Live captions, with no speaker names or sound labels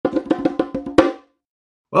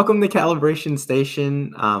Welcome to Calibration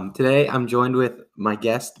Station. Today I'm joined with my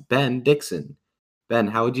guest, Ben Dixon. Ben,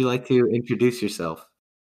 how would you like to introduce yourself?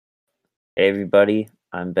 Hey everybody,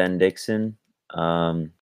 I'm Ben Dixon.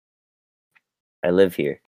 Um, I live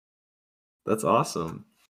here. That's awesome.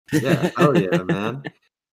 Yeah, hell yeah, man.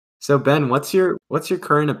 So Ben, what's your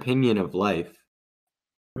current opinion of life?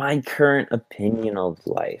 My current opinion of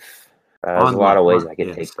life. There's a On lot life. of ways I could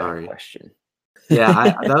Yeah, take that sorry. question.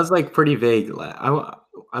 Yeah, that was like pretty vague. I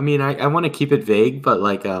want to keep it vague, but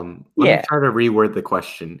let me Yeah, try to reword the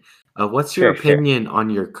question. What's your sure. opinion on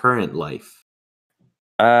your current life?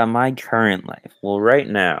 My current life. Well, right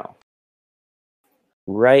now,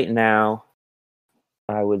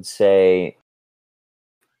 I would say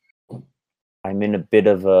I'm in a bit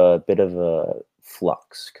of a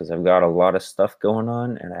flux because I've got a lot of stuff going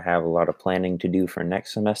on, and I have a lot of planning to do for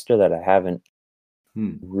next semester that I haven't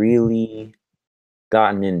Hmm. really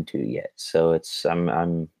gotten into yet. So I'm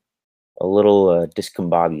a little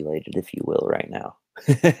discombobulated, if you will, right now.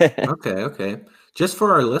 Okay, okay. Just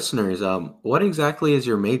for our listeners, what exactly is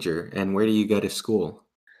your major and where do you go to school?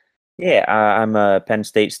 Yeah, I'm a Penn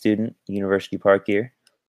State student, University Park here.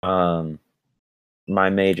 Um, my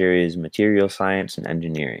major is material science and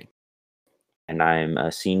engineering, and I'm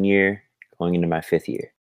a senior going into my fifth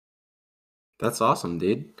year. That's awesome,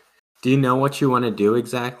 dude. Do you know what you want to do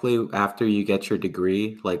exactly after you get your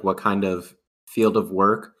degree? Like what kind of field of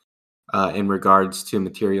work in regards to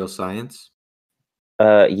material science?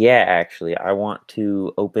 Yeah, actually, I want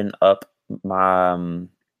to open up my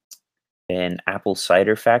an apple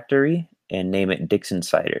cider factory and name it Dixon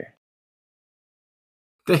Cider.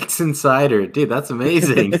 Dixon Cider, dude, that's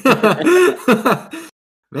amazing.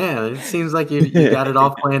 Man, it seems like you got it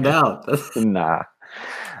all planned out. Nah.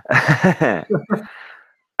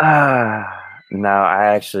 No,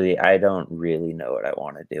 I don't really know what I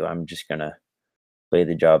want to do. I'm just gonna play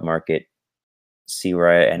the job market, see where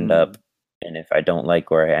I end up, Hmm. and if I don't like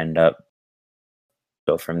where I end up,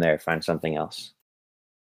 go from there, find something else.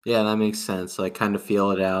 Yeah, that makes sense. Like kind of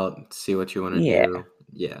feel it out, see what you want to Yeah, do.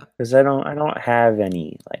 Yeah. because I don't have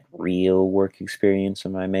any like real work experience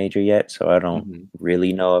in my major yet, so I don't Hmm.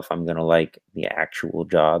 really know if I'm gonna like the actual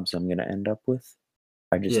jobs I'm gonna end up with.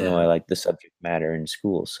 I just know I Yeah. like the subject matter in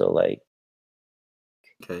school, so like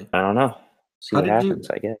Okay. I don't know. See How what did happens,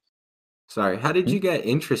 you I guess. Sorry, how did Hmm? you get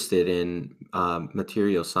interested in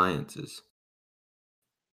material sciences?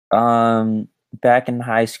 Back in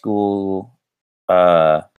high school,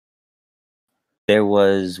 uh, there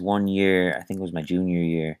was one year, I think it was my junior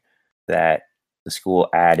year, that the school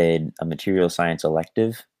added a material science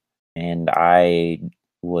elective, and I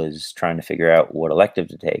was trying to figure out what elective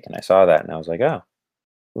to take, and I saw that, and I was like, "Oh,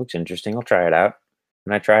 looks interesting. I'll try it out."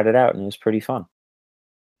 And I tried it out, and it was pretty fun.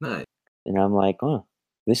 Nice. And I'm like, "Oh,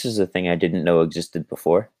 this is a thing I didn't know existed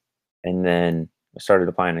before." And then I started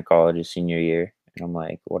applying to college senior year, and I'm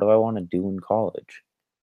like, "What do I want to do in college?"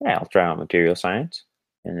 Yeah, I'll try out material science,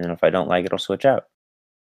 and then if I don't like it, I'll switch out.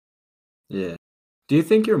 Yeah. Do you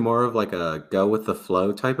think you're more of like a go with the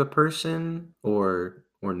flow type of person or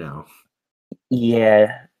no?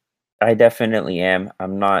 Yeah, I definitely am.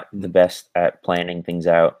 I'm not the Mm. best at planning things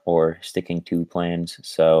out or sticking to plans,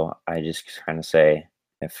 so I just kind of say,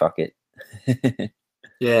 fuck it.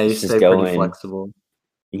 Yeah, you Just stay pretty go in. flexible.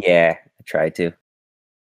 Yeah, I try to.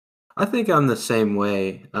 I think I'm the same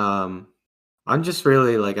way. I'm just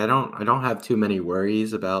really like I don't have too many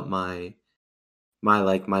worries about my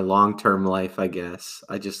long-term life, I guess.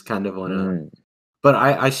 I just kind of want to Mm, but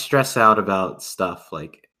I stress out about stuff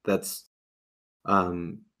like that's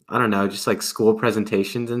I don't know, just like school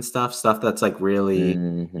presentations and stuff that's like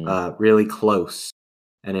hmm. really close.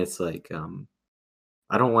 And it's like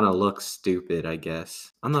I don't want to look stupid, I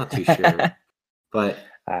guess. I'm not too sure, but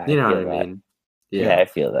you I know what feel I that. mean. Yeah, Yeah. I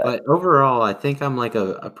feel that. But overall, I think I'm like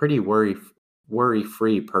a pretty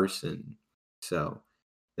worry-free person. So,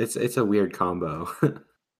 it's a weird combo.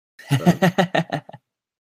 But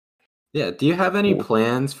yeah, do you have any W-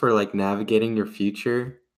 plans for like navigating your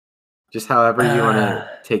future? Just however you want to uh,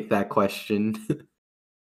 take that question.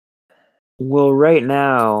 well, right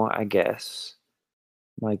now, I guess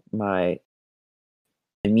my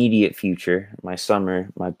immediate future, my summer,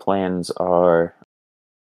 my plans are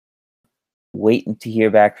waiting to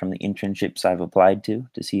hear back from the internships I've applied to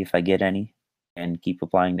see if I get any, and keep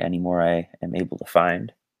applying to any more I am able to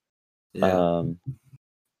find. Yeah. Um,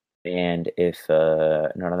 and if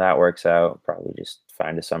none of that works out, probably just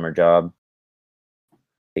find a summer job,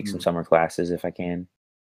 take some Hmm. summer classes if I can.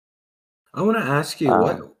 I want to ask you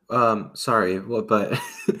what Um, sorry, what but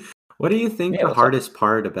what do you think yeah, the what's up? hardest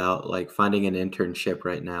part about like finding an internship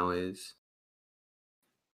right now is?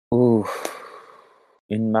 Ooh,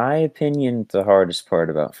 In my opinion, the hardest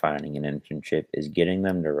part about finding an internship is getting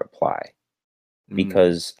them to reply, Mm,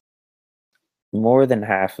 because more than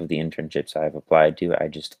half of the internships I've applied to, I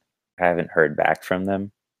just haven't heard back from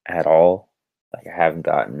them at all. Like, I haven't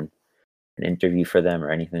gotten an interview for them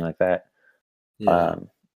or anything like that. yeah, Um,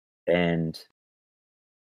 and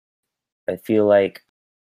I feel like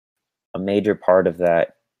a major part of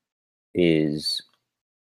that is,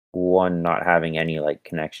 one, not having any like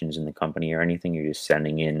connections in the company or anything. You're just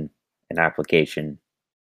sending in an application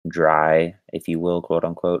dry, if you will, quote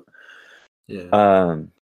unquote. yeah,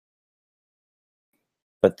 Um,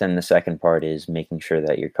 but then the second part is making sure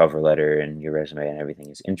that your cover letter and your resume and everything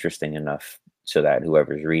is interesting enough so that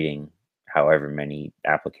whoever's reading, however many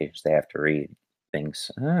applications they have to read,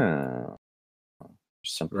 thinks, oh,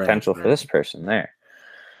 there's some right, potential for right. this person there.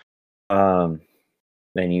 Um,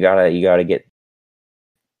 then you gotta get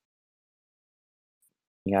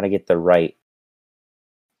the right,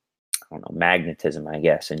 I don't know, magnetism, I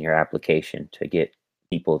guess, in your application to get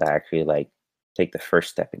people to actually like take the first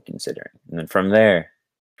step in considering. And then from there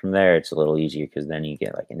it's a little easier because then you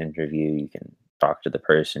get like an interview, you can talk to the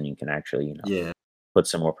person, you can actually, Yeah, put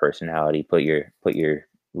some more personality, put your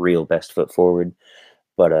real best foot forward.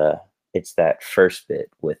 But it's that first bit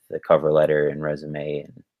with the cover letter and resume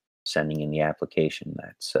and sending in the application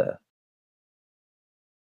that's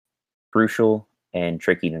crucial and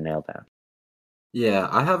tricky to nail down. yeah.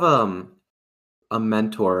 I have a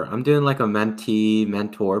mentor. I'm doing like a mentee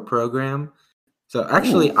mentor program. So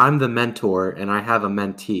actually, Ooh. I'm the mentor and I have a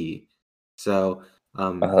mentee. So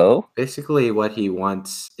Oh, basically, what he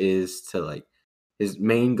wants is to like his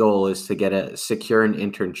main goal is to get a secure an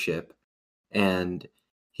internship, and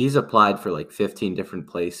he's applied for like 15 different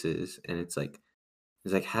places, and it's like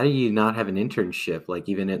he's like, how do you not have an internship? Like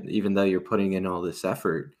even though you're putting in all this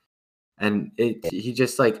effort, and he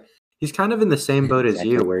just like he's kind of in the same boat as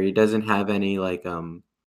exactly. you, where he doesn't have any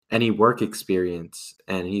any work experience,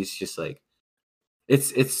 and he's just like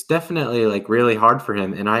it's definitely, like, really hard for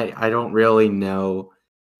him, and I don't really know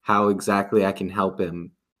how exactly I can help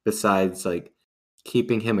him besides, like,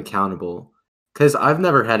 keeping him accountable. Because 'Cause I've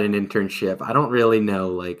never had an internship. I don't really know,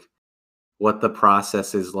 like, what the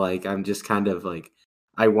process is like. I'm just kind of, like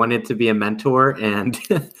I wanted to be a mentor, and,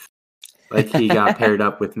 like, he got paired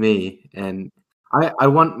up with me, and I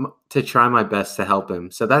want m to try my best to help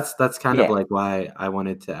him. So that's kind of, Yeah, like, why I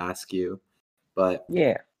wanted to ask you, but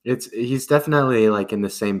yeah, he's definitely, like, in the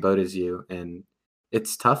same boat as you, and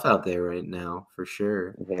it's tough out there right now, for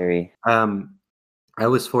sure. very. Um, I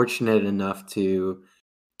was fortunate enough to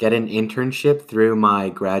get an internship through my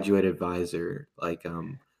graduate advisor, like,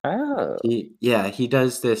 Oh, he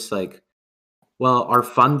does this, like well, our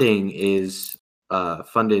funding is,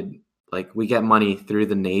 funded like, we get money through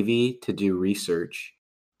the Navy to do research,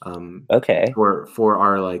 um, okay, for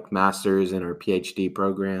our, like, master's and our PhD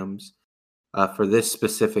programs, for this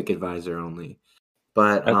specific advisor only.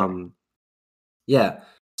 But, okay. yeah,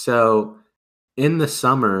 so in the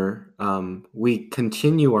summer, we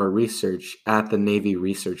continue our research at the Navy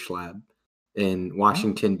Research Lab in Oh,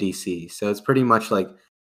 Washington, DC. So it's pretty much like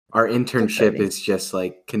our that's internship exciting. is just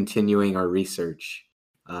like continuing our research.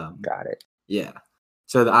 Um, Got it. yeah.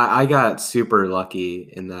 So I got super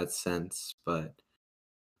lucky in that sense. But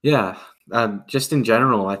yeah, just in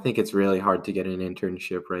general, I think it's really hard to get an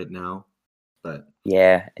internship right now. But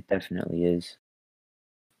Yeah, it definitely is.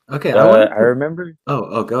 okay, I wanted I to. remember.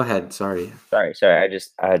 Oh, go ahead. Sorry. Sorry.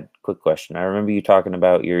 I had a quick question. I remember you talking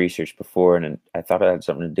about your research before, and I thought it had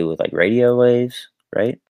something to do with like radio waves,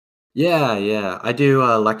 right? Yeah, yeah. I do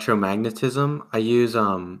electromagnetism.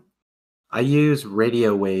 I use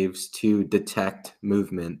radio waves to detect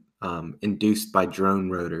movement induced by drone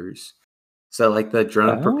rotors. So like the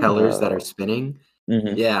drone propellers that are Oh. spinning,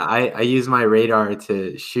 Hmm. yeah, I use my radar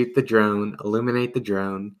to shoot the drone, illuminate the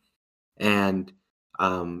drone, and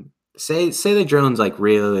say the drone's like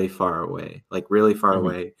really far away, like really far Hmm.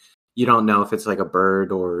 away. You don't know if it's like a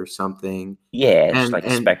bird or something. Yeah, it's just And like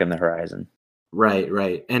a speck in the horizon. right,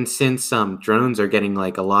 right. And since drones are getting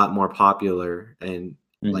like a lot more popular and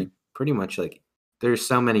like Hmm. pretty much like there's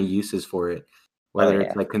so many uses for it, Oh whether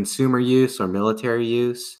it's yeah. like consumer use or military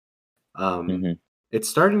use, um, Hmm. it's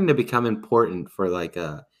starting to become important for like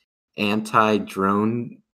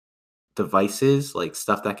anti-drone devices, like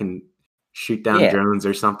stuff that can shoot down Yeah, drones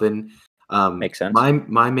or something. makes sense.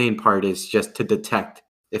 My main part is just to detect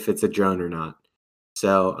if it's a drone or not.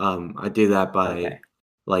 So I do that by Okay.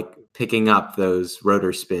 like picking up those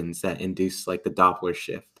rotor spins that induce like the Doppler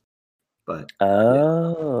shift. But yeah,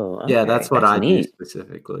 Oh, yeah, okay. that's what That's I do neat.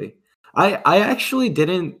 specifically. I actually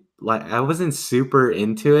didn't like I wasn't super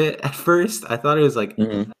into it at first. I thought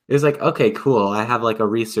Mhm. it was like, okay, cool. I have like a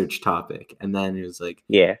research topic. And then it was like,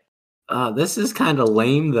 Yeah. this is kind of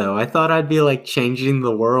lame though. I thought I'd be like changing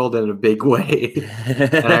the world in a big way.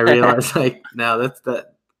 And I realized like, no,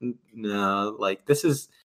 no, like this is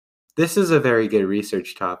a very good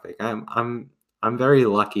research topic. I'm very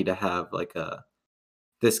lucky to have like a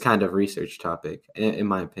this kind of research topic in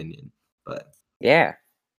my opinion. But Yeah,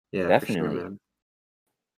 yeah, for sure, definitely. man.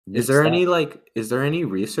 Neat stuff. Is there any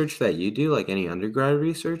research that you do, like any undergrad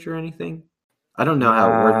research or anything? I don't know how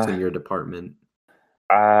it works Uh, in your department.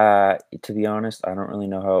 to be honest, I don't really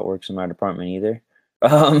know how it works in my department either.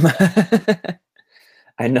 Um,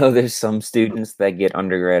 I know there's some students that get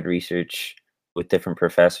undergrad research with different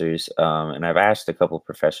professors, and I've asked a couple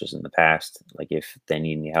professors in the past, like if they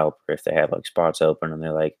need any help or if they have like spots open, and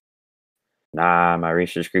they're like, "Nah, my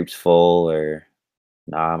research group's full," or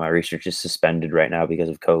 "Nah, my research is suspended right now because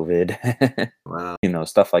of COVID." Wow.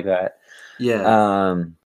 Stuff like that. Yeah.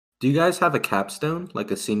 Um, Do you guys have a capstone, like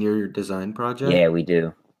a senior design project? yeah, we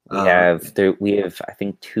do. Okay. We have I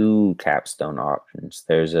think two capstone options.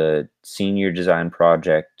 There's a senior design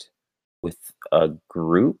project with a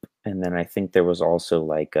group, and then I think there was also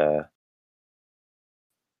like a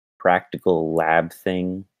practical lab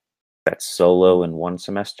thing that's solo in one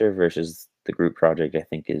semester versus the group project I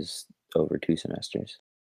think is over 2 semesters.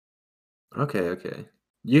 Okay, okay.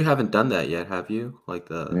 You haven't done that yet, have you? Like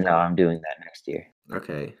the No, I'm doing that next year.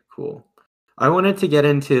 Okay, cool. I wanted to get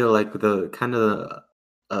into like the kind of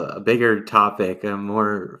a bigger topic, a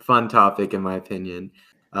more fun topic, in my opinion.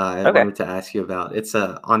 I Okay. wanted to ask you about it's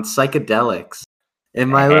on psychedelics. In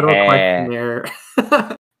my little questionnaire,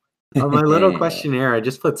 on my little questionnaire, I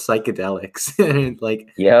just put psychedelics, and like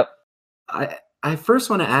Yep. I first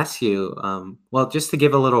want to ask you, well, just to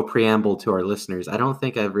give a little preamble to our listeners. I don't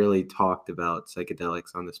think I've really talked about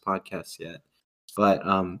psychedelics on this podcast yet, but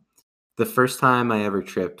the first time I ever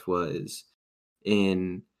tripped was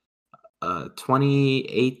in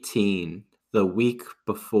 2018, the week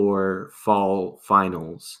before fall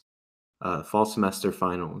semester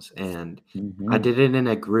finals, and I Hmm. did it in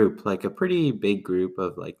a group, like a pretty big group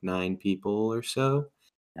of like 9 people or so.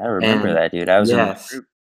 I remember And that, dude. I was in that yes, group.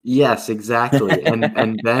 yes, exactly.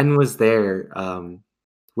 And Ben was there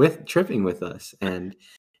with tripping with us, and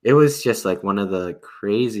it was just like one of the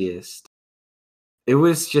craziest. It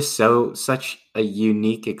was just such a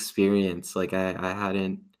unique experience. Like I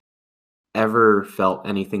hadn't ever felt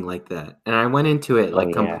anything like that. And I went into it Oh like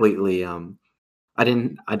yeah. completely I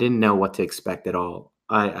didn't know what to expect at all.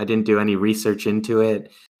 I didn't do any research into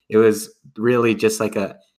it. It was really just like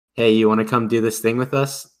a, "Hey, you wanna come do this thing with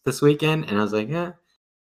us this weekend?" And I was like, "Yeah,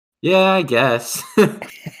 yeah, I guess."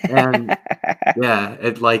 And yeah,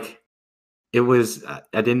 it was I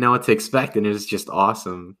didn't know what to expect, and it was just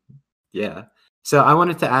awesome. Yeah. So I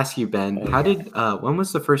wanted to ask you, Ben, Oh yeah. when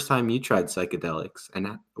was the first time you tried psychedelics,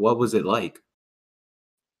 and what was it like?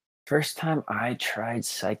 First time I tried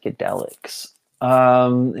psychedelics.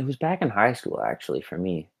 It was back in high school actually for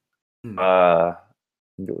me. Hmm. I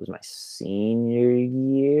think it was my senior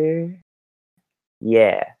year.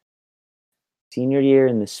 Yeah, senior year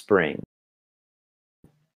in the spring.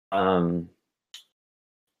 Um,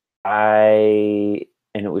 I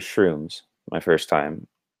and it was shrooms. My first time.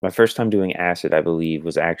 My first time doing acid, I believe,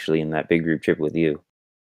 was actually in that big group trip with you.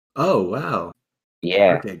 Oh, wow.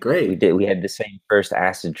 Yeah, Okay, great. we had the same first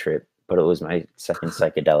acid trip, but it was my second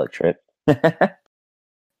psychedelic trip.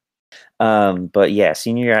 But yeah,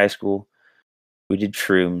 senior year high school, we did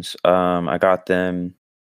shrooms. I got them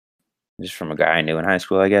just from a guy I knew in high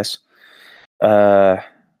school, I guess. Uh,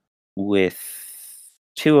 with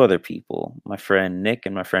two other people, my friend Nick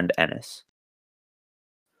and my friend Ennis.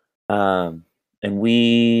 Um, and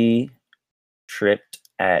we tripped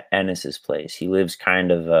at Ennis's place. He lives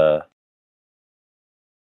kind of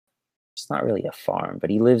it's not really a farm, but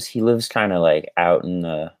he lives kind of like out in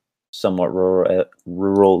the somewhat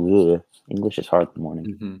rural English is hard in the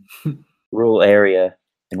morning. Mhm. Rural area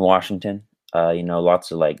in Washington.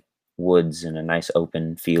 Lots of like woods and a nice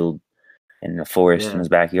open field and a forest in Yeah. his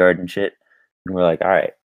backyard and shit. And we're like, all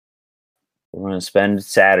right, we're gonna spend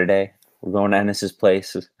Saturday. We're going to Ennis's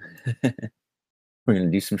place. We're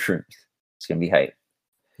gonna do some shrooms. It's gonna be hype.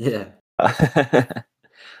 Yeah.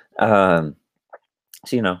 um,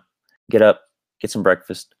 so get up, get some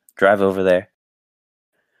breakfast, drive over there.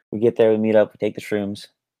 We get there, we meet up, we take the shrooms,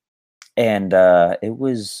 and it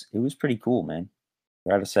was pretty cool, man.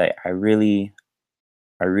 I gotta say, I really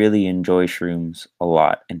enjoy shrooms a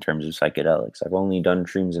lot in terms of psychedelics. I've only done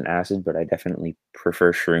shrooms and acid, but I definitely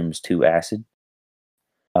prefer shrooms to acid.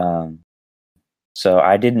 Um, so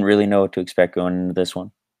I didn't really know what to expect going into this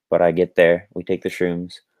one. but I get there. We take the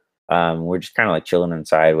shrooms. We're just kind of like chilling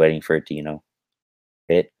inside, waiting for it to,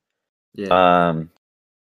 hit. Yeah. Um,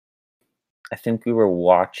 I think we were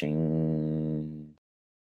watching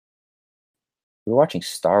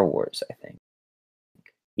Star Wars, I think.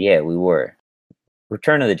 Yeah, we were.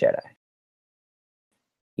 Return of the Jedi.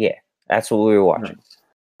 Yeah, that's what we were watching. Nice.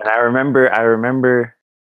 And I remember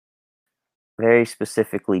very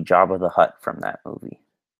specifically Jabba the Hutt from that movie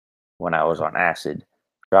when I was on acid.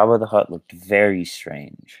 Jabba the Hutt looked very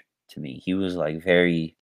strange to me. He was like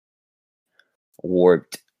very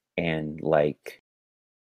warped and like,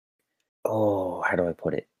 oh, how do I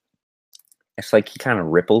put it? It's like he kind of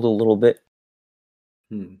rippled a little bit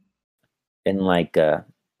Hmm. and like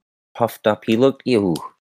puffed up. He looked ew.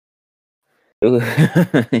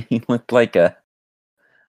 He looked like a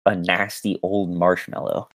nasty old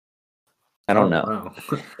marshmallow. I don't Oh know.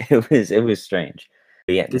 wow. It was strange.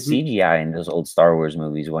 But yeah, the Did you? CGI in those old Star Wars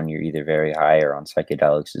movies when you're either very high or on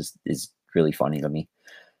psychedelics is really funny to me.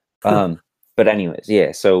 But anyways,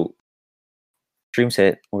 yeah, so shrooms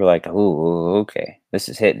hit, we're like, oh, okay, this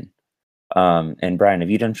is hitting. And Brian, have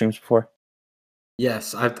you done shrooms before?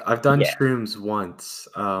 Yes, I've done Yeah. shrooms once.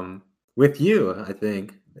 With you, I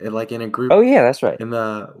think, like in a group Oh yeah, that's right. in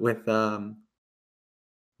the with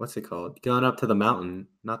what's it called? Going up to the mountain,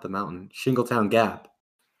 not the mountain, Shingletown Gap.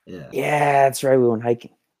 Yeah, Yeah, that's right. We went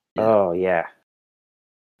hiking. yeah. Oh yeah.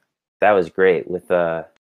 That was great with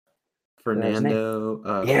what was his name?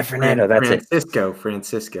 Fernando, Yeah, Fernando, that's it.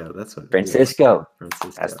 Francisco. That's what he was. Francisco. That's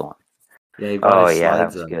Francisco. the one. Yeah, he brought Oh his yeah,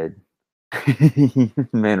 that slides was up.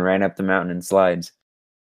 good. Man ran up the mountain in slides.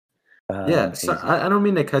 Yeah, so Amazing. I don't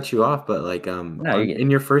mean to cut you off, but like No, you're good.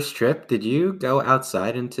 in your first trip, did you go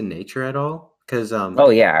outside into nature at all? Because Oh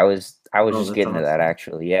yeah, I was oh, just that's getting to that awesome.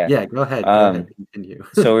 actually. Yeah. Yeah, go ahead, Um, continue.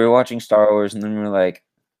 so we were watching Star Wars, and then we were like,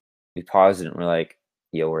 we paused it, and we're like,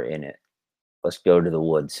 yo, we're in it. Let's go to the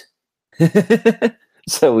woods.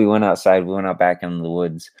 So we went outside. We went out back into the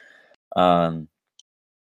woods, um,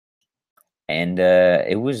 and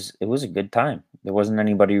it was a good time. There wasn't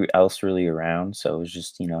anybody else really around, so it was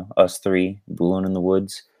just us three booling in the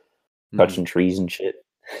woods, Mhm. touching trees and shit.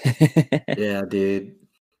 Yeah, dude,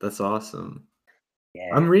 that's awesome.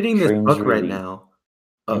 I'm Yeah, reading this shrooms book right really. now.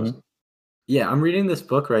 Oh, Mhm. yeah, I'm reading this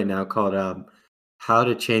book right now called How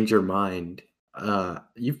to Change Your Mind.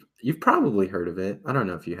 You've probably heard of it. I don't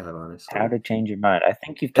know if you have, How honestly. to change your mind. I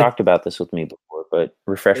think you've It's talked about this with me before, but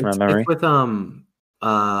refresh my it's memory. with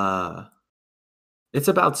uh it's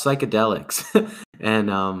about psychedelics and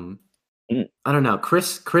Mm. I don't know.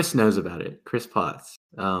 Chris knows about it. Chris Potts.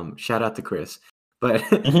 Shout out to Chris. But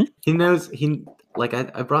Mhm. he knows he like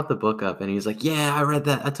I brought the book up and he was like, "Yeah, I read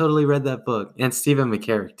that. I totally read that book." And Stephen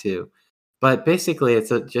McCarrick too. But basically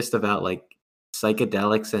it's just about like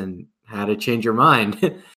psychedelics and how to change your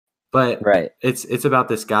mind. But Right. it's about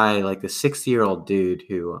this guy, like the 60-year-old dude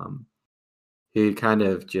who kind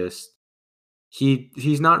of just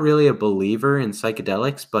he's not really a believer in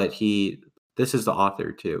psychedelics, but this is the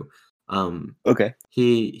author too. Um Okay.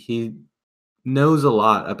 he knows a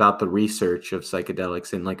lot about the research of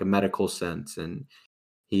psychedelics in like a medical sense, and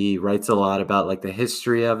he writes a lot about like the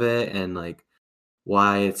history of it and like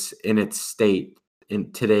why it's in its state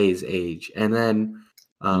in today's age. And then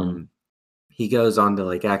Mm. he goes on to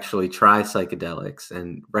like actually try psychedelics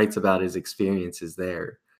and writes about his experiences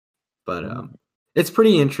there. But Mm. it's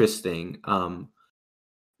pretty interesting.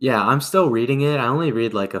 Yeah, I'm still reading it. I only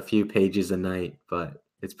read like a few pages a night, but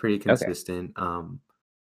it's pretty Okay. consistent.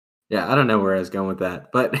 Yeah, I don't know where I was going with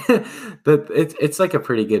that, but it's like a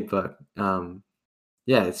pretty good book.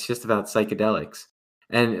 Yeah, it's just about psychedelics.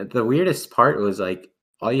 And the weirdest part was like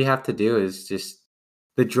all you have to do is just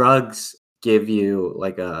the drugs give you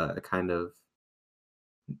like a kind of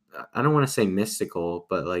I don't want to say mystical,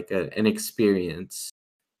 but like an experience.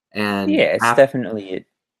 And Yeah, it's after definitely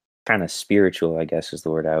kind of spiritual, I guess is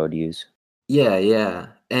the word I would use. yeah, yeah.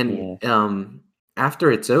 And Yeah.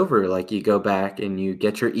 after it's over, like you go back and you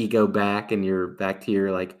get your ego back and you're back to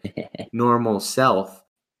your like normal self,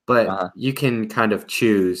 but Uh-huh. you can kind of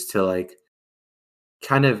choose to like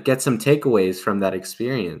kind of get some takeaways from that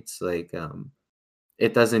experience. Like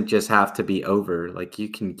it doesn't just have to be over. Like you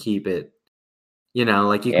can keep it,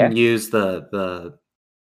 like you can Yeah, use the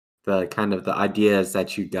kind of the ideas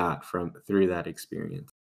that you got from through that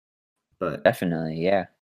experience. But definitely. Yeah.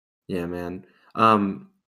 yeah, man. Um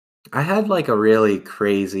I had like a really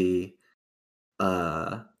crazy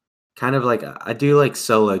uh kind of like I do like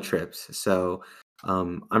solo trips. So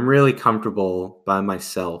I'm really comfortable by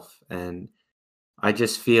myself and I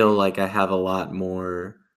just feel like I have a lot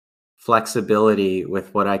more flexibility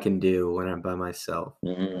with what I can do when I'm by myself.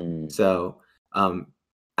 Mm. So um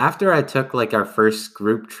after I took like our first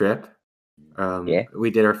group trip, Yeah. we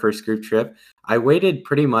did our first group trip. I waited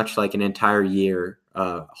pretty much like an entire year,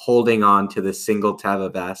 holding on to the single tab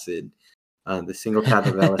of acid, the single tab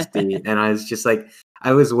of LSD, and I was just like,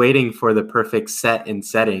 I was waiting for the perfect set and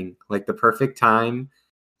setting, like the perfect time,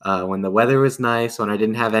 when the weather was nice, when I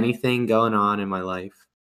didn't have anything going on in my life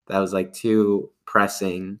that was like too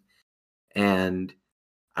pressing, and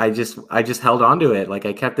I just held on to it. Like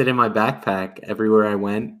I kept it in my backpack everywhere I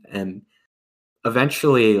went, and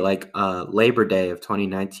eventually like Labor Day of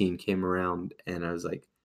 2019 came around and I was like,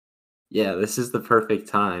 yeah, this is the perfect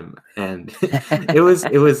time. And it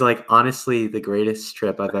was like honestly the greatest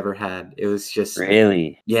trip I've ever had. It was just,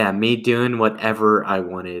 Really? yeah, me doing whatever I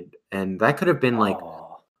wanted. And that could have been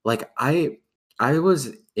Oh. like I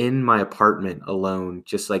was in my apartment alone,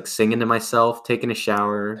 just like singing to myself, taking a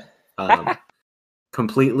shower,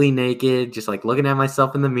 completely naked, just like looking at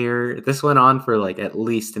myself in the mirror. This went on for like at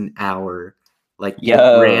least an hour, like just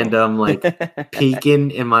Yo. random, like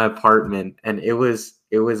peeking in my apartment, and it was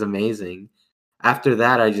amazing. After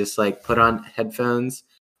that, I just like put on headphones,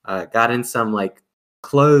 got in some like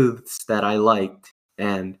clothes that I liked,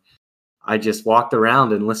 and I just walked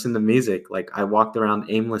around and listened to music. Like I walked around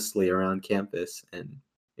aimlessly around campus, and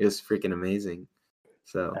it was freaking amazing.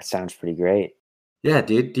 So That sounds pretty great. yeah,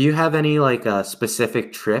 dude. Do you have any like a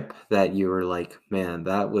specific trip that you were like, man,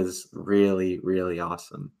 that was really, really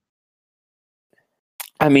awesome?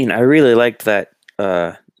 I mean, I really liked that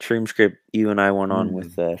Shroom script you and I went on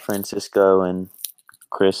with Mm, Francisco and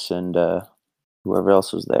Chris and whoever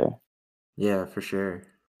else was there. yeah, for sure.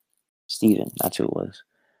 Steven, that's who it was.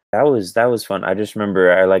 That was fun. I just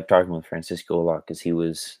remember I liked talking with Francisco a lot because he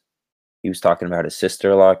was talking about his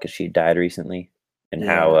sister a lot because she died recently and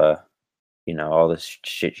how Yeah, all this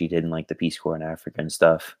shit she did in like the Peace Corps in Africa and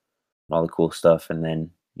stuff, all the cool stuff, and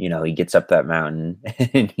then he gets up that mountain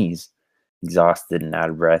and he's exhausted and out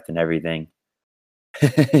of breath and everything.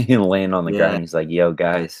 Laying on the yeah, ground, he's like, "Yo,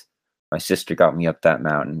 guys, my sister got me up that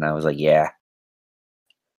mountain." And I was like, "Yeah,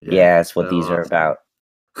 yeah. yeah, that's what So these are about."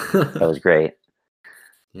 That awesome. was great.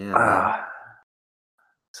 Yeah, man. Ah,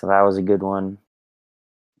 so that was a good one.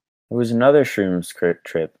 There was another shrooms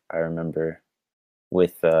trip I remember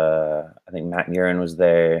with I think Matt Murin was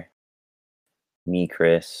there, me,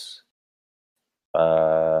 Chris,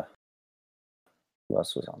 uh who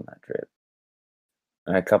else was on that trip?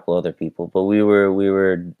 And a couple other people, but we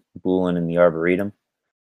were booling in the arboretum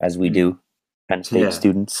as we Mm, do, Penn State yeah.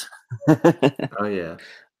 students. Oh yeah.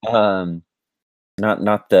 um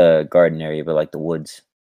not the garden area, but like the woods.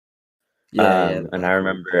 Yeah, yeah. And I Like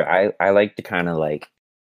woods. remember I like to kind of like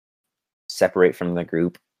separate from the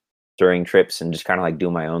group during trips and just kind of like do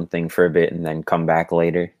my own thing for a bit and then come back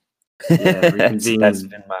later. Yeah, That's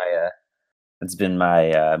reconvene. been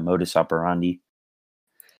my modus operandi.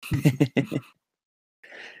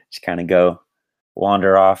 Just kind of go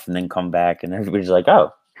wander off and then come back and everybody's like,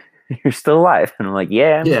 "Oh, you're still alive." And I'm like,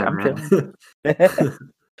 "Yeah, Yeah, I'm man. chilling."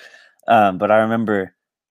 But I remember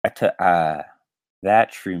I took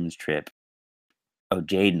that shrooms trip. Oh,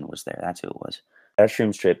 Jaden was there. That's who it was. That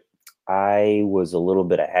shrooms trip, I was a little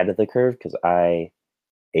bit ahead of the curve because I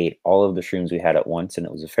ate all of the shrooms we had at once, and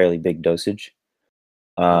it was a fairly big dosage.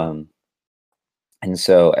 Oh, Um, and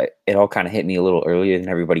so it all kind of hit me a little earlier than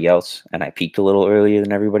everybody else, and I peaked a little earlier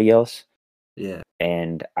than everybody else. yeah.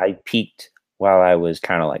 And I peaked while I was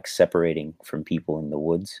kind of like separating from people in the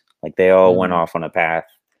woods. Like they all went Mm, off on a path,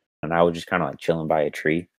 and I was just kind of like chilling by a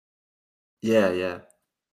tree. yeah, yeah.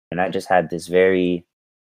 And I just had this very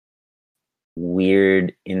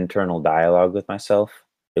weird internal dialogue with myself.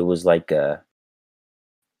 It was like a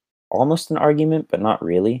almost an argument, but not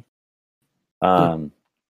really. Um,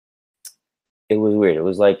 it was weird. It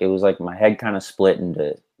was like my head kind of split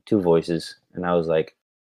into two voices, and I was like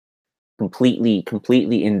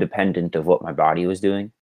completely independent of what my body was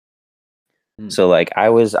doing. Mm, So like I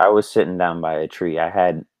was sitting down by a tree. I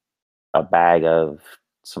had a bag of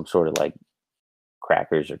some sort of like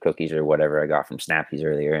crackers or cookies or whatever I got from Snappy's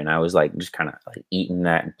earlier, and I was like just kind of like eating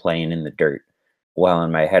that and playing in the dirt. While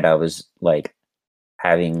in my head I was like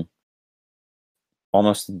having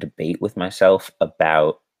almost a debate with myself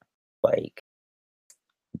about like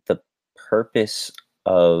the purpose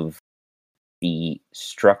of the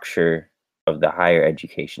structure of the higher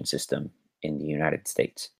education system in the United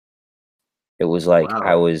States. It was like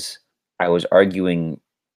I wow. was I was arguing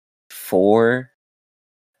for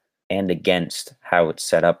and against how it's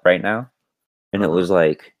set up right now. And it Uh-huh. was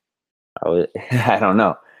like I was I don't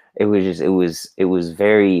know. It was a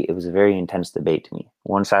very intense debate to me.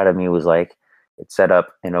 One side of me was like it's set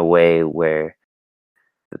up in a way where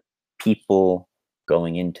people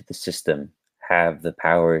going into the system have the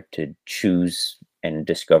power to choose and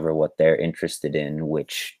discover what they're interested in,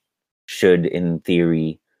 which should, in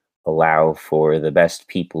theory, allow for the best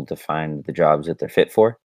people to find the jobs that they're fit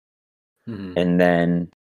for. Mhm. And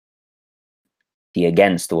then the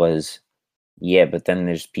against was, yeah, but then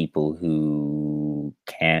there's people who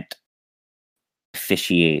can't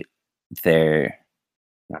officiate their,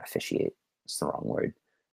 not officiate, it's the wrong word.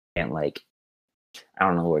 Can't like, I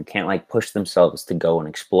don't know the word, can't like push themselves to go and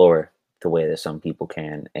explore the way that some people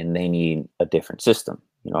can, and they need a different system.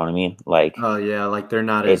 You know what I mean? Like Oh, yeah, like, they're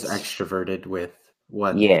not as it's extroverted with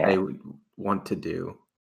what they yeah, would want to do,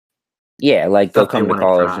 yeah. Like they'll stuff they come to wanna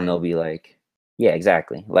college and try. they'll be like, yeah,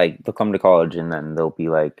 exactly. Like they'll come to college and then they'll be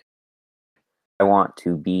like, I want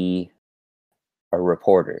to be a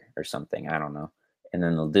reporter or something. I don't know, and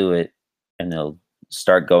then they'll do it, and they'll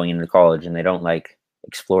start going into college, and they don't like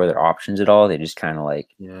explore their options at all. They just kind of like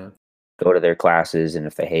Yeah. go to their classes, and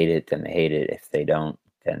if they hate it, then they hate it. If they don't,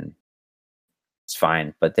 then it's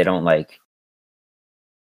fine. But they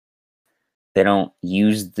don't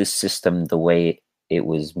use the system the way it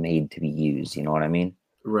was made to be used. You know what I mean?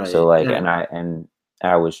 So Right, like, and and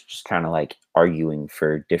I was just kind of like arguing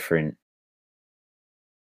for different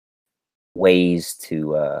ways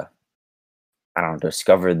to I don't know,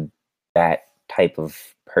 discover that type of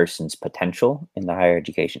person's potential in the higher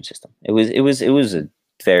education system. It was a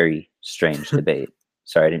very strange debate.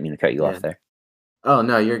 Sorry, I didn't mean to cut you yeah. off there. Oh,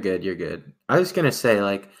 no, you're good, you're good. I was gonna say,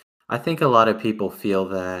 like, I think a lot of people feel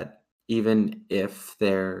that even if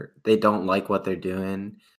they don't like what they're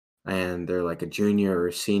doing and they're like a junior or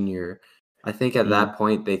a senior, I think at Mm, that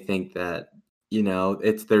point they think that,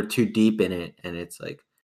 it's they're too deep in it and it's like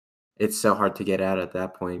it's so hard to get out at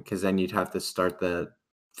that point because then you'd have to start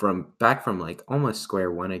from like almost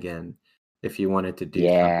square one again if you wanted to do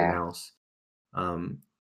something yeah. else. Um,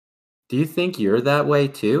 do you think you're that way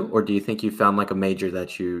too, or do you think you found like a major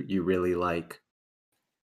that you really like?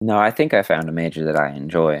 No, I think I found a major that I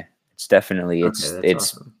enjoy. It's definitely Okay, that's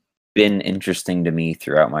it's awesome. been interesting to me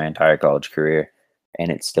throughout my entire college career,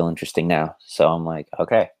 and it's still interesting now. So I'm like,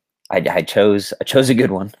 okay, I chose a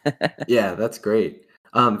good one. Yeah, that's great.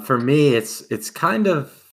 For me, it's kind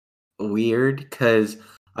of weird because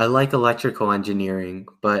I like electrical engineering,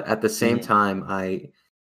 but at the same Mhm. time,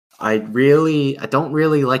 I don't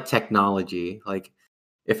really like technology. Like,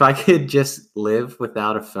 if I could just live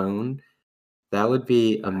without a phone, that would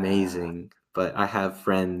be Ah, amazing. But I have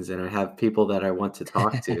friends and I have people that I want to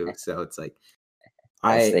talk to, so it's like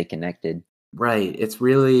gotta I stay connected. right. It's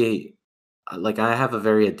really like I have a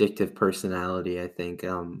very addictive personality, I think.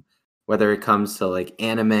 Whether it comes to like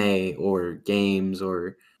anime or games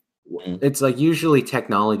or Mm, it's like usually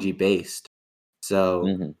technology based. So,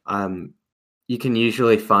 mhm. you can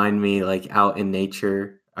usually find me like out in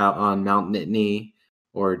nature, out on Mount Nittany,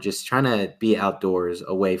 or just trying to be outdoors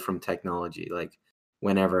away from technology, like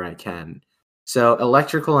whenever I can. So,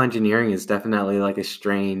 electrical engineering is definitely like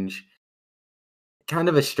kind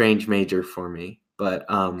of a strange major for me. But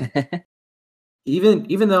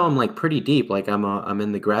even though I'm like pretty deep, like I'm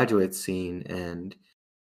in the graduate scene, and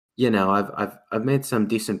I've made some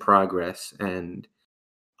decent progress, and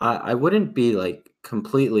I wouldn't be like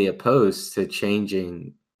completely opposed to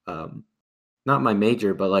changing um not my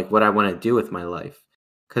major, but like what I want to do with my life.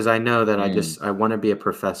 Cause I know that Mm, I want to be a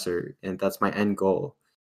professor and that's my end goal.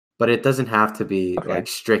 But it doesn't have to be okay. like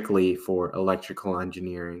strictly for electrical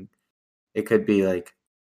engineering. It could be like,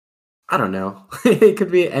 I don't know. It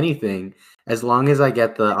could be anything as long as I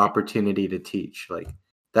get the opportunity to teach. Like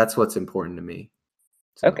that's what's important to me.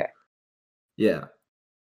 So Okay. yeah.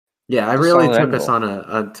 Yeah, I It's a really solid end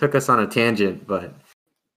goal. took us on a tangent, but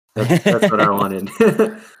that's what I wanted.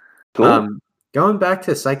 Cool. Going back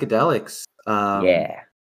to psychedelics, Yeah.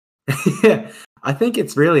 yeah, I think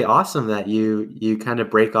it's really awesome that you kind of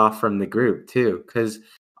break off from the group too, because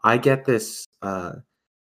I get this.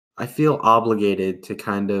 I feel obligated to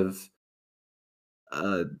kind of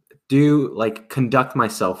uh, do like conduct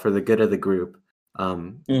myself for the good of the group.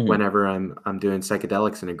 Mhm, Whenever I'm doing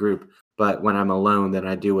psychedelics in a group, but when I'm alone, then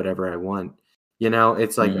I do whatever I want.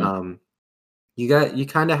 It's like mhm. you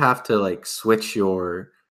kind of have to like switch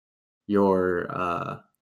your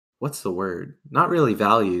what's the word? Not really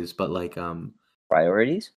values, but like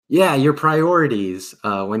Priorities? yeah, your priorities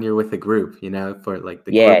when you're with a group, for like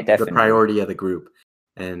Yeah, the definitely. priority of the group.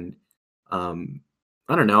 And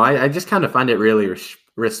I don't know, I just kind of find it really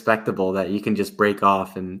respectable that you can just break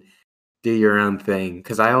off and do your own thing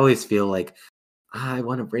because I always feel like I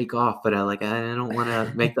want to break off, but I don't want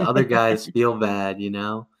to make the other guys feel bad.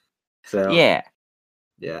 So Yeah.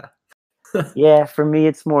 yeah. Yeah, for me,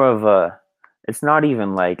 it's more of a it's not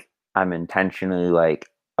even like I'm intentionally like,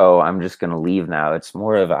 oh, I'm just gonna leave now. It's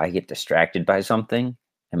more of I get distracted by something,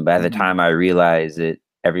 and by the Mhm. time I realize it,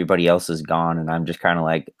 everybody else is gone, and I'm just kind of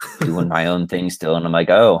like doing my own thing still, and I'm like,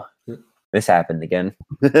 oh, this happened again.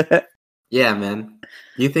 Yeah, man.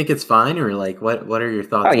 Do you think it's fine, or like what are your Oh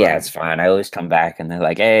thoughts on yeah, it? it's fine. I always come back, and they're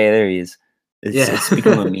like, hey, there he is. Yeah. It's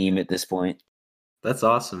become a meme at this point. That's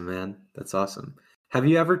awesome, man. That's awesome. Have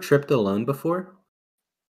you ever tripped alone before?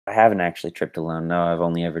 I haven't actually tripped alone. No, I've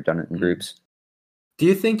only ever done it in Mm. groups. Do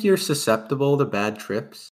you think you're susceptible to bad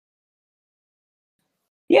trips?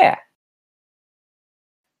 Yeah.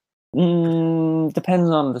 Depends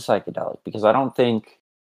on the psychedelic because I don't think.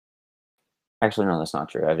 Actually, no, that's not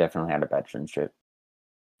true. I've definitely had a bad shrooms trip.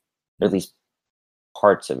 Or at Mm. least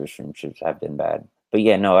parts of a shrooms trips have been bad. But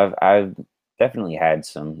yeah, no, I've definitely had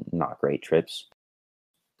some not great trips.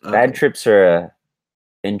 Bad Okay. trips are a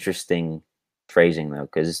interesting phrasing though,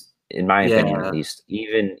 because in my opinion, at Yeah. least,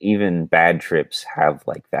 even bad trips have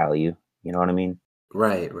like value. You know what I mean?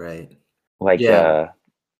 Right, right. Like, Yeah.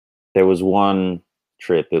 there was one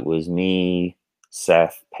trip. It was me,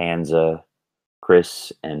 Seth, Panza,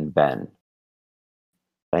 Chris, and Benny.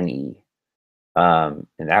 And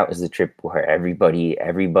that was the trip where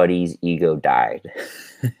everybody's ego died.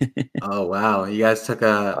 Oh, wow. You guys took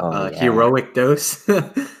a, Oh a yeah. heroic dose?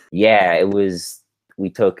 Yeah, it was we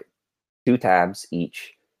took 2 tabs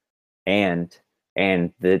each and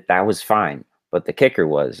that was fine. But the kicker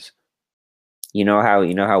was, you know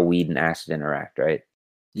how weed and acid interact, right?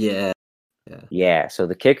 Yeah. Yeah. Yeah, so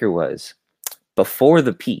the kicker was before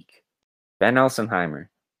the peak, Ben Elsenheimer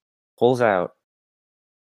pulls out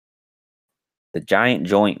the giant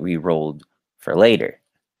joint we rolled for later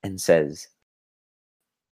and says,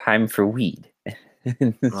 "Time for weed."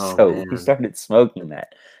 Oh, So we man. started smoking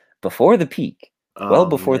that before the peak, well Oh,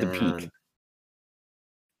 before the man. peak,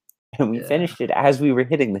 and we Yeah. finished it as we were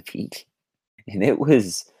hitting the peak, and it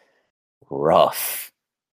was rough.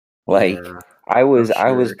 Like Yeah. I'm I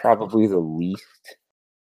was sure. probably the least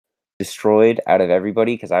destroyed out of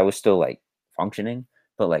everybody because I was still like functioning,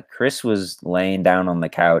 but like Chris was laying down on the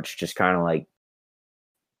couch, just kind of like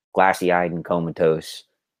glassy eyed and comatose.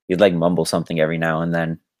 He'd like mumble something every now and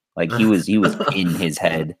then. Like he was in his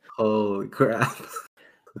head. Holy crap.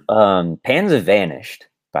 Panza vanished,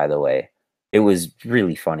 by the way. It was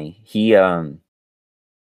really funny. He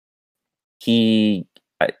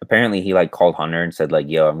apparently he like called Hunter and said like,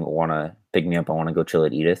 "Yo, I want to pick me up. I want to go chill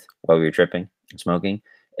at Edith while we were tripping and smoking."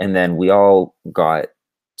 And then we all got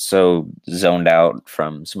so zoned out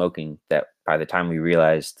from smoking that by the time we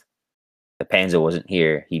realized the Panza wasn't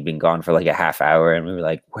here, he'd been gone for like a half hour, and we were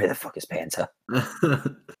like, "Where the fuck is Panza?"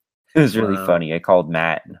 It was really Wow. funny. I called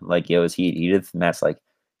Matt. I'm like, "Yo, is he at Edith?" And Matt's like,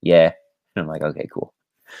 "Yeah." And I'm like, "Okay, cool."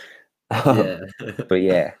 Um, Yeah. but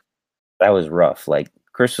yeah, that was rough. Like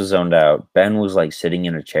Chris was zoned out. Ben was like sitting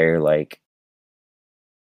in a chair, like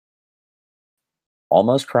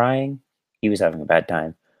almost crying. He was having a bad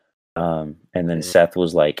time. And then Yeah. Seth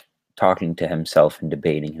was like talking to himself and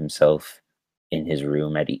debating himself in his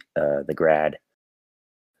room at the grad,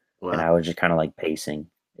 and Wow. I was just kind of like pacing.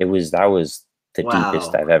 That was the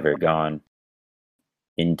deepest Wow. I've ever gone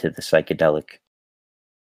into the psychedelic.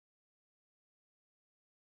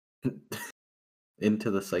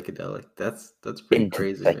 Into the psychedelic. That's pretty Into the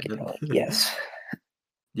crazy, man. psychedelic. Yes,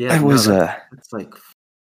 Yeah, I no, was. that's like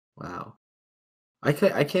wow. I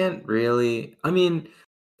can't really. I mean,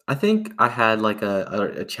 I think I had like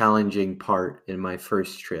a challenging part in my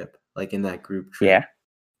first trip, like in that group trip. Yeah,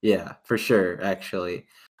 Yeah, for sure, actually.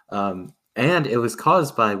 And it was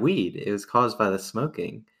caused by weed. It was caused by the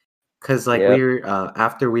smoking. Cause like we yep. were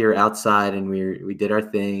after we were outside and we did our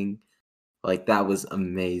thing, like that was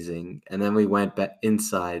amazing. And then we went back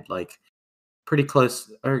inside, like pretty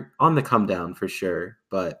close or on the come down for sure.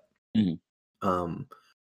 But Mhm. um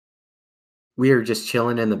we were just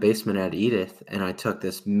chilling in the basement at Edith, and I took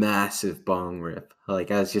this massive bong rip.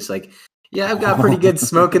 Like I was just like, "Yeah, I've got pretty good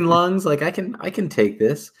smoking lungs. Like I can take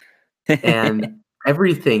this." And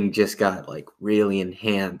everything just got like really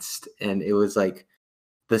enhanced, and it was like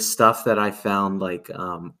the stuff that I found like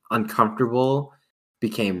uncomfortable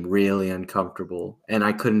became really uncomfortable, and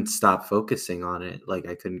I couldn't stop focusing on it. Like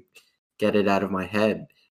I couldn't get it out of my head.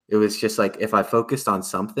 It was just like if I focused on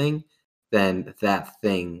something, then that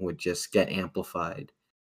thing would just get amplified.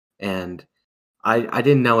 And I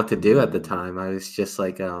didn't know what to do at the Mm. time. I was just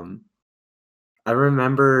like I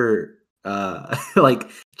remember like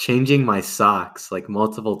changing my socks like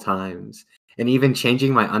multiple times and even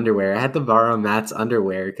changing my underwear. I had to borrow Matt's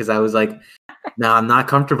underwear because I was like, no, I'm not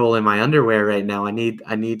comfortable in my underwear right now. I need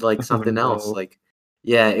like Oh something else. no. Like,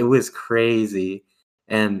 yeah, it was crazy.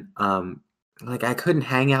 And like I couldn't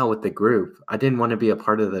hang out with the group. I didn't want to be a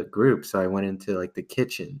part of the group, so I went into like the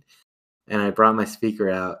kitchen and I brought my speaker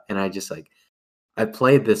out and I just like I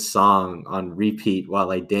played this song on repeat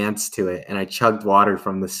while I danced to it and I chugged water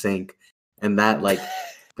from the sink. And that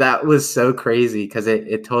was so crazy because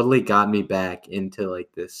it totally got me back into like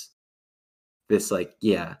this like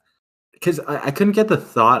yeah. Because I couldn't get the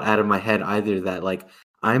thought out of my head either that like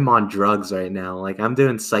I'm on drugs right now. Like I'm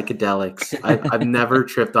doing psychedelics. I've never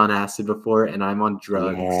tripped on acid before and I'm on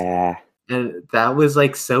drugs. Yeah. And that was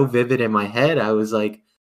like so vivid in my head. I was like,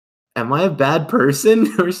 am I a bad person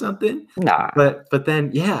or something? Nah. But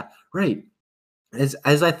then yeah, right. As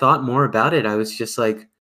I thought more about it, I was just like,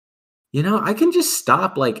 I can just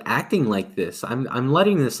stop like acting like this. I'm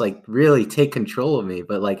letting this like really take control of me,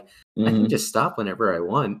 but like I can Mhm. just stop whenever I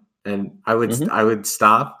want. And Mhm. I would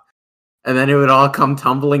stop and then it would all come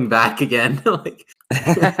tumbling back again. Like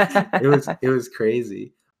it was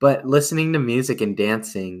crazy. But listening to music and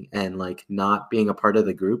dancing and like not being a part of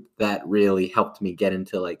the group, that really helped me get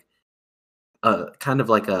into like a kind of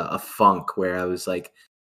like a funk where I was like,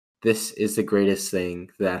 this is the greatest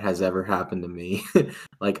thing that has ever happened to me.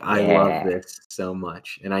 Like I love Yeah. this so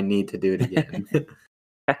much and I need to do it again.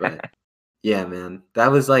 But yeah, man,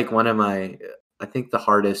 that was like one of my I think the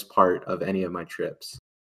hardest part of any of my trips.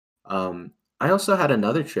 I also had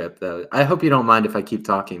another trip though. I hope you don't mind if I keep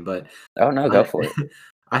talking, but Oh, no, go I for it.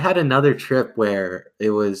 I had another trip where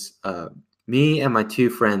it was me and my two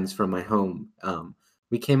friends from my home.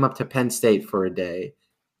 We came up to Penn State for a day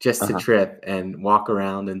just to Uh-huh. trip and walk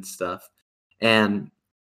around and stuff. And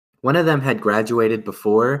one of them had graduated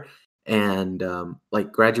before and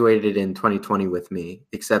like graduated in 2020 with me,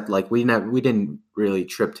 except like we didn't really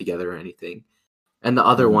trip together or anything. And the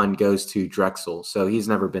other Mhm. one goes to Drexel, so he's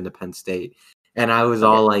never been to Penn State. And I was Okay.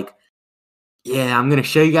 all like, "Yeah, I'm gonna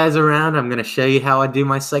show you guys around. I'm gonna show you how I do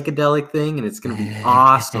my psychedelic thing, and it's gonna be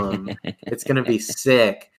awesome. It's gonna be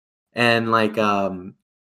sick." And like,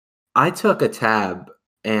 I took a tab,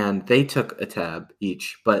 and they took a tab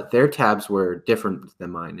each, but their tabs were different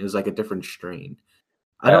than mine. It was like a different strain.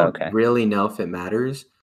 I Oh, don't okay. really know if it matters,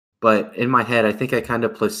 but in my head, I think I kind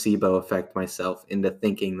of placebo effect myself into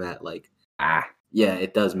thinking that like Ah. yeah,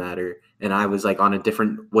 it does matter, and I was, like, on a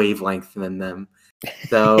different wavelength than them.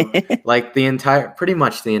 So, like, pretty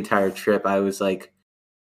much the entire trip, I was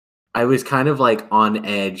kind of, like, on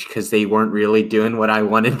edge because they weren't really doing what I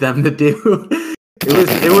wanted them to do.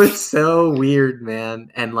 It was so weird,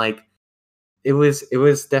 man, and, like, it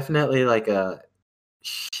was definitely like a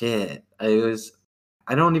shit.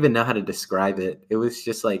 I don't even know how to describe it. It was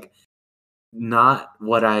just, like, not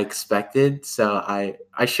what I expected, so I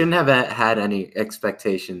shouldn't have had any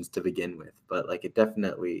expectations to begin with, but, like, it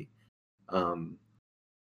definitely, um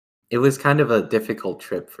it was kind of a difficult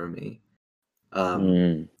trip for me.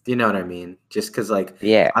 Mm. Do you know what I mean? Just because like,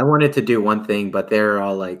 Yeah. I wanted to do one thing, but they're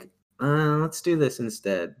all like, let's do this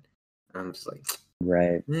instead." I'm just like,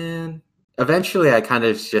 Right. "Man." Eventually, I kind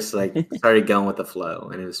of just, like, started going with the flow,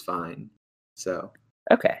 and it was fine. So,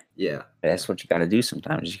 Okay. yeah. That's what you gotta do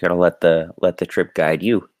sometimes. You gotta let the trip guide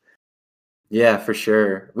you. Yeah, for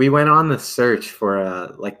sure. We went on the search for,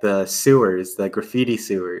 like, the sewers, the graffiti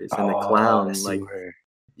sewers, and the Oh, the clown, like sewer.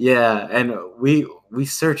 yeah, and we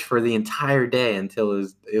searched for the entire day until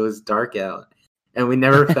it was dark out, and we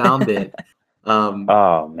never found it. Um,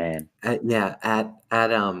 Oh, man.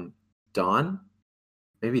 dawn?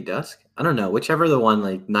 Maybe dusk? I don't know, whichever the one,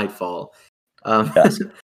 like, nightfall. Um, Dusk.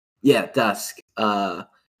 yeah, dusk.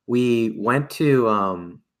 We went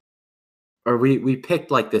to, or we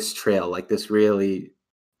picked like this trail, like this really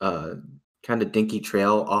uh kind of dinky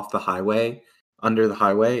trail off the highway, under the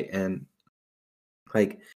highway, and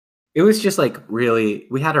like it was just like really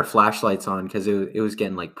we had our flashlights on because it was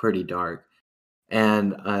getting like pretty dark.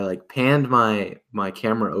 And I like panned my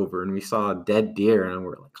camera over and we saw a dead deer and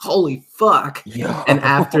we're like, holy fuck. And Yo.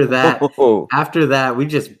 after that, we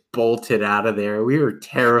just bolted out of there. We were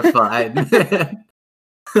terrified, man.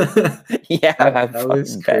 Yeah, I That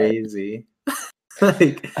was fucking bet. crazy.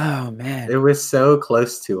 Like Oh, it man. was so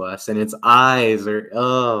close to us, and its eyes are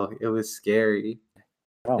it was scary.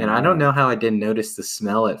 Oh, And I don't man. know how I didn't notice the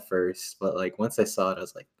smell at first, but, like, once I saw it, I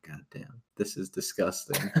was like, "God damn, this is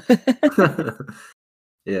disgusting."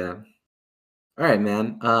 Yeah. Alright,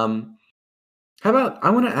 man. How about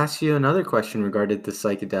I wanna ask you another question regarding the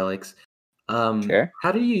psychedelics. Sure.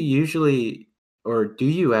 How do you usually or do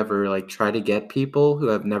you ever, like, try to get people who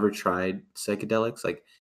have never tried psychedelics? Like,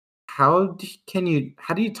 how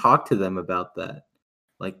do you talk to them about that?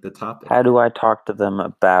 Like, the topic? How do I talk to them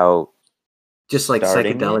about Just like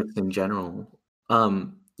starting it? psychedelics in general.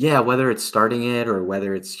 Yeah, whether it's starting it or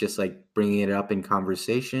whether it's just like bringing it up in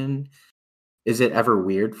conversation. is it ever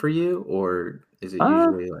weird for you, or is it Uh,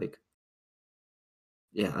 usually like,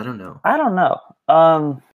 yeah, I don't know. I don't know.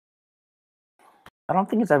 Um, I don't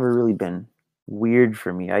think it's ever really been weird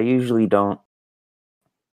for me. I usually don't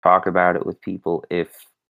talk about it with people if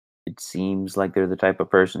it seems like they're the type of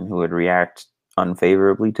person who would react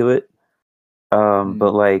unfavorably to it. But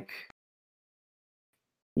Mm, like,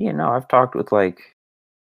 I've talked with like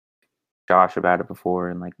Josh about it before,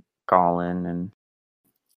 and like Colin and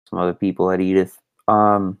some other people at Edith.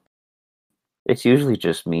 Um, it's usually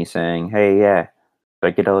just me saying, "Hey, yeah,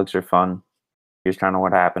 psychedelics are fun. Here's kind of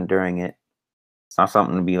what happened during it. It's not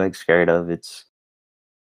something to be like scared of. It's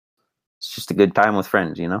just a good time with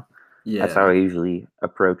friends, you know." That's how yeah, I usually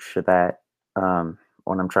approach that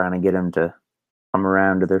when I'm trying to get them to come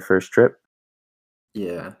around to their first trip.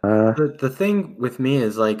 yeah. Uh, The thing with me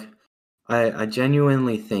is like I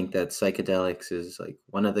genuinely think that psychedelics is like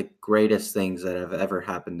one of the greatest things that have ever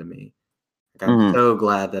happened to me. Like, I'm mhm. so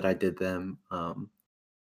glad that I did them.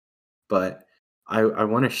 But I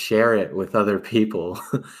want to share it with other people,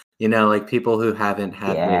 like people who haven't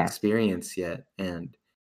had the Yeah, experience yet. And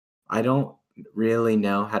I don't really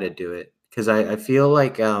know how to do it because I feel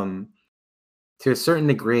like to a certain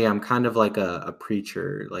degree I'm kind of like a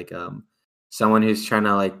preacher, like someone who's trying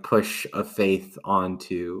to like push a faith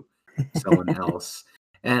onto someone else.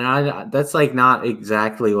 And that's like not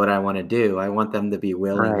exactly what I want to do. I want them to be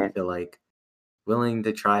right, willing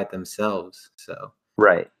to try it themselves. So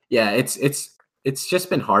right. yeah, it's just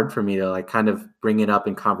been hard for me to, like, kind of bring it up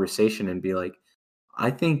in conversation and be like,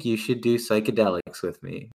 "I think you should do psychedelics with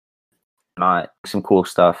me." Not some cool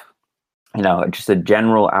stuff. Just a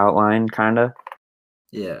general outline, kind of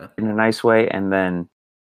Yeah. in a nice way, and then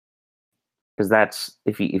because that's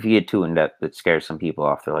if you get too in depth, it scares some people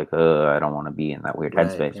off. They're like, I don't want to be in that weird Right,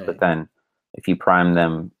 headspace." But right. then, if you prime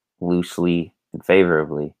them loosely and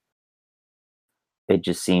favorably, it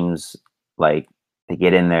just seems like they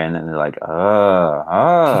get in there and then they're like,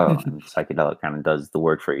 and psychedelic kind of does the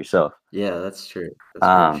work for yourself. Yeah, that's true. That's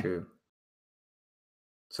very Um, true.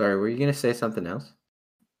 Sorry, were you gonna say something else?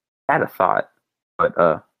 I had a thought, but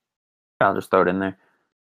I'll just throw it in there.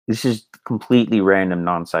 This is completely random,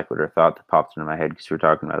 non sequitur thought that popped into my head because we were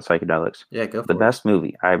talking about psychedelics. Yeah, go The for it. best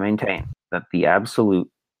movie, I maintain that the absolute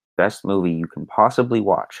best movie you can possibly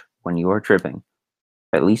watch when you are tripping,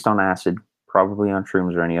 at least on acid, probably on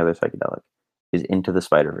shrooms or any other psychedelic, is Into the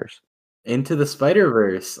Spider Verse. Into the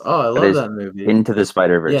Spider-Verse. Oh, I That love is that movie. Into the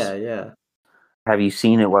Spider Yeah, Verse. yeah. Have you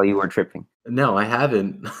seen it while you were tripping? No, I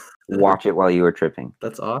haven't. Watch it while you were tripping.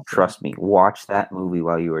 That's awesome. Trust me, watch that movie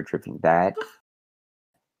while you were tripping. That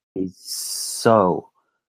is so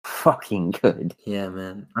fucking good. Yeah,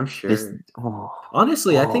 man, I'm Just sure. oh,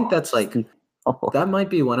 Honestly, I think that's, just like, the oh, that might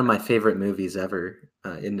be one of my favorite movies ever,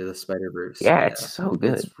 Into the Spider-Verse, yeah, it's yeah, so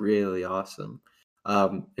good. it's really awesome.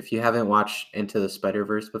 If you haven't watched Into the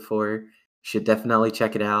Spider-Verse before, you should definitely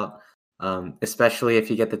check it out, especially if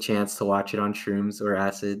you get the chance to watch it on shrooms or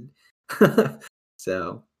acid.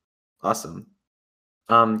 So, awesome.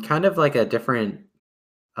 Kind of like a different,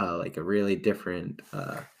 like a really different,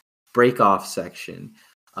 break off section.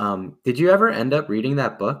 Did you ever end up reading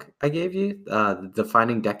that book I gave you,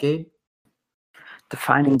 Defining Decade?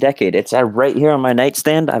 Defining Decade. It's right here on my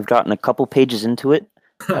nightstand. I've gotten a couple pages into it.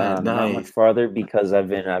 Not much Nice. farther because I've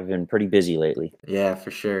been pretty busy lately. Yeah,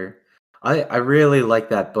 for sure. I really like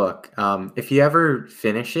that book. If you ever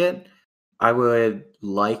finish it, I would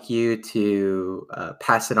like you to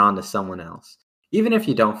pass it on to someone else, even if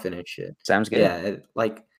you don't finish it. Sounds good. Yeah,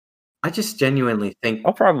 like I just genuinely think.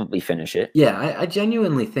 I'll probably finish it. Yeah, I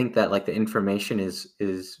genuinely think that like the information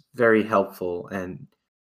is very helpful, and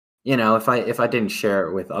if I didn't share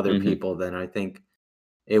it with other Hmm. people, then I think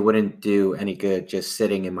it wouldn't do any good just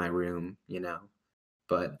sitting in my room.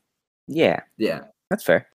 But Yeah, yeah. that's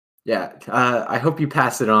fair. Yeah, I hope you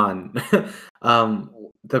pass it on.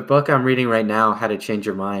 The book I'm reading right now, How to Change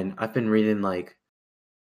Your Mind, I've been reading like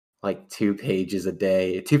 2 pages a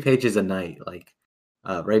day, 2 pages a night, like,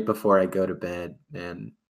 right before I go to bed,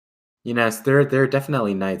 and, there are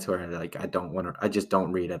definitely nights where, like, I just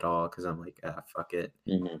don't read at all because 'cause I'm like, "Ah, fuck it."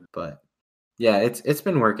 Hmm. But, yeah, it's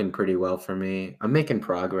been working pretty well for me. I'm making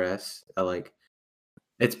progress. It's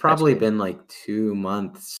That's probably good. been, like, 2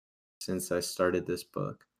 months since I started this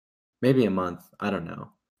book. Maybe a month, I don't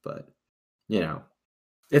know, but, you know,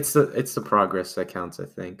 it's the progress that counts, I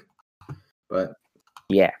think. But,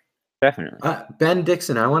 Yeah, definitely. Ben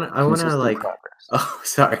Dixon, I wanna, Consistent like progress. oh,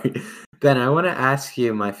 sorry. Ben, I wanna ask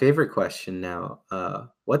you my favorite question now.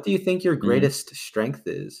 What do you think your Hmm. greatest strength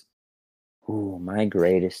is? Ooh, my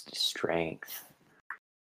greatest strength.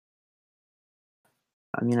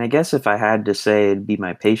 I mean, I guess if I had to say, it'd be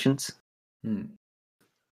my patience. Mm.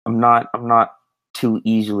 I'm not too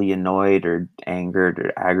easily annoyed or angered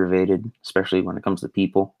or aggravated, especially when it comes to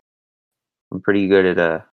people. I'm pretty good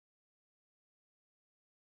at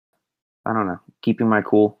I don't know, keeping my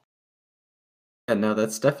cool. Yeah, no,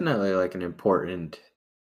 that's definitely like an important.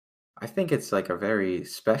 I think it's like a very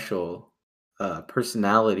special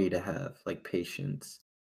personality to have, like patience.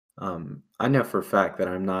 I know for a fact that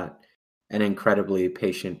I'm not an incredibly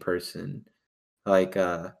patient person. Like,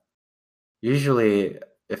 usually,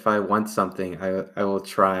 if I want something, I will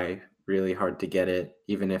try really hard to get it,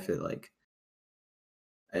 even if it like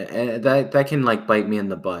and that can like bite me in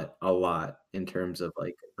the butt a lot in terms of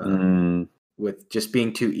like Mm, with just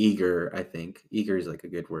being too eager. I think eager is like a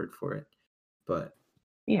good word for it, but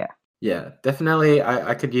yeah. yeah, definitely,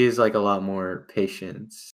 I could use like a lot more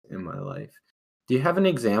patience in my life. Do you have an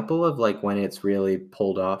example of like when it's really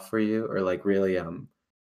pulled off for you, or like really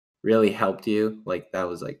really helped you? Like that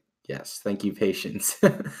was like, yes, thank you, patience.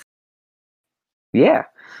 Yeah.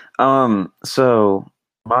 So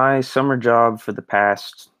my summer job for the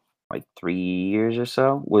past like 3 years or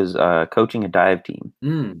so was coaching a dive team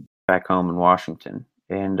Mm, back home in Washington.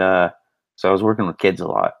 And so I was working with kids a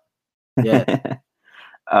lot. yeah.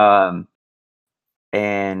 um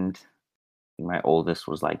and my oldest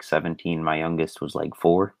was like 17, my youngest was like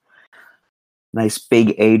 4. Nice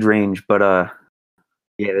big age range, but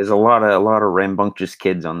yeah, there's a lot of rambunctious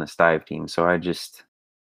kids on this dive team. So I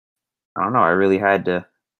don't know, I really had to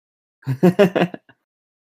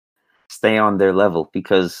stay on their level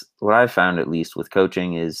because what I've found, at least with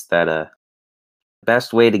coaching, is that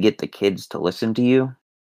best way to get the kids to listen to you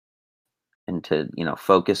and to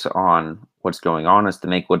focus on what's going on is to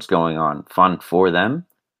make what's going on fun for them.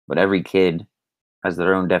 But every kid has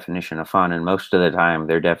their own definition of fun, and most of the time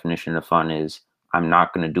their definition of fun is I'm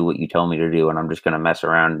not going to do what you tell me to do, and I'm just going to mess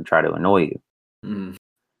around and try to annoy you. Mm.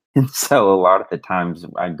 And so a lot of the times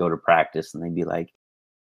I'd go to practice and they'd be like,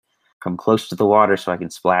 come close to the water so I can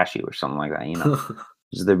splash you or something like that,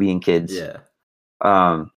 because they're being kids. Yeah.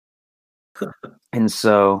 um And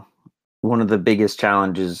so one of the biggest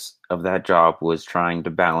challenges of that job was trying to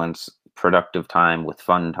balance productive time with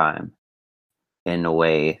fun time in a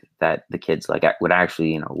way that the kids would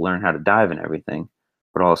actually, learn how to dive and everything,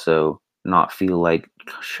 but also not feel like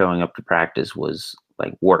showing up to practice was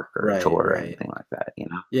like work or a Right, chore or right. anything like that.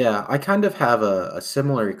 Yeah, I kind of have a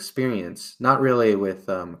similar experience, not really with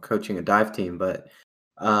coaching a dive team, but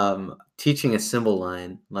teaching a symbol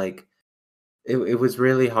line. Like it was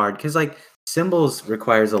really hard because like symbols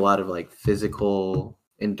requires a lot of like physical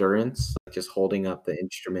endurance, like just holding up the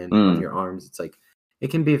instrument on Mm, your arms. It's like it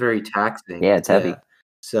can be very taxing. yeah, it's Yeah. heavy.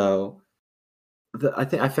 So I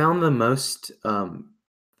think I found the most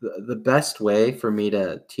the best way for me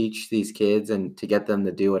to teach these kids and to get them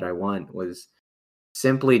to do what I want was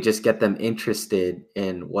simply just get them interested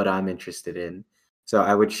in what I'm interested in. So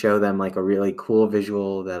I would show them like a really cool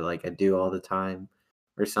visual that like I do all the time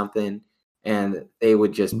or something, and they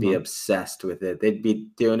would just be Mhm. obsessed with it. They'd be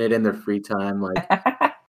doing it in their free time. Like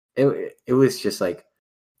it was just like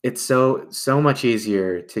it's so much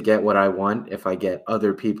easier to get what I want if I get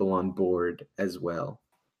other people on board as well.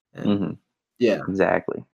 And Mhm, yeah,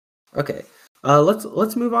 exactly. okay.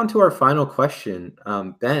 Let's move on to our final question.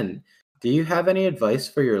 Ben, do you have any advice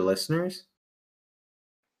for your listeners?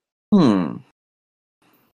 Hmm.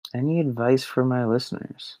 Any advice for my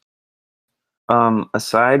listeners?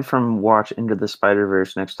 Aside from watch Into the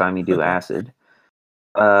Spider-Verse next time you do acid,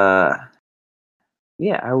 uh,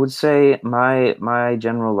 yeah, I would say my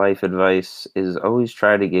general life advice is always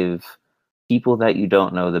try to give people that you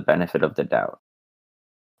don't know the benefit of the doubt.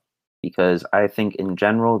 Because I think in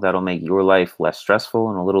general that'll make your life less stressful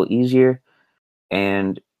and a little easier.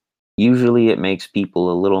 And usually it makes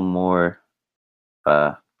people a little more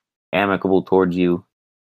uh amicable towards you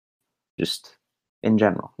just in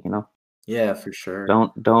general. Yeah, for sure.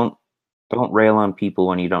 Don't rail on people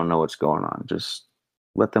when you don't know what's going on. Just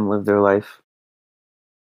let them live their life.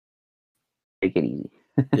 Take it easy.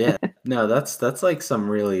 Yeah. No, that's like some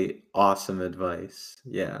really awesome advice.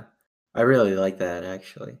 Yeah. I really like that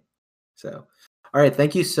actually. So, all right,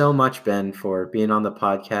 thank you so much, Ben, for being on the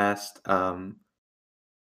podcast.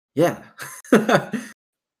 Yeah.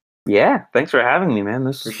 Yeah, thanks for having me, man.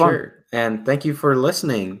 This For is fun. sure. And thank you for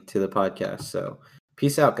listening to the podcast. So,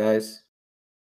 peace out, guys.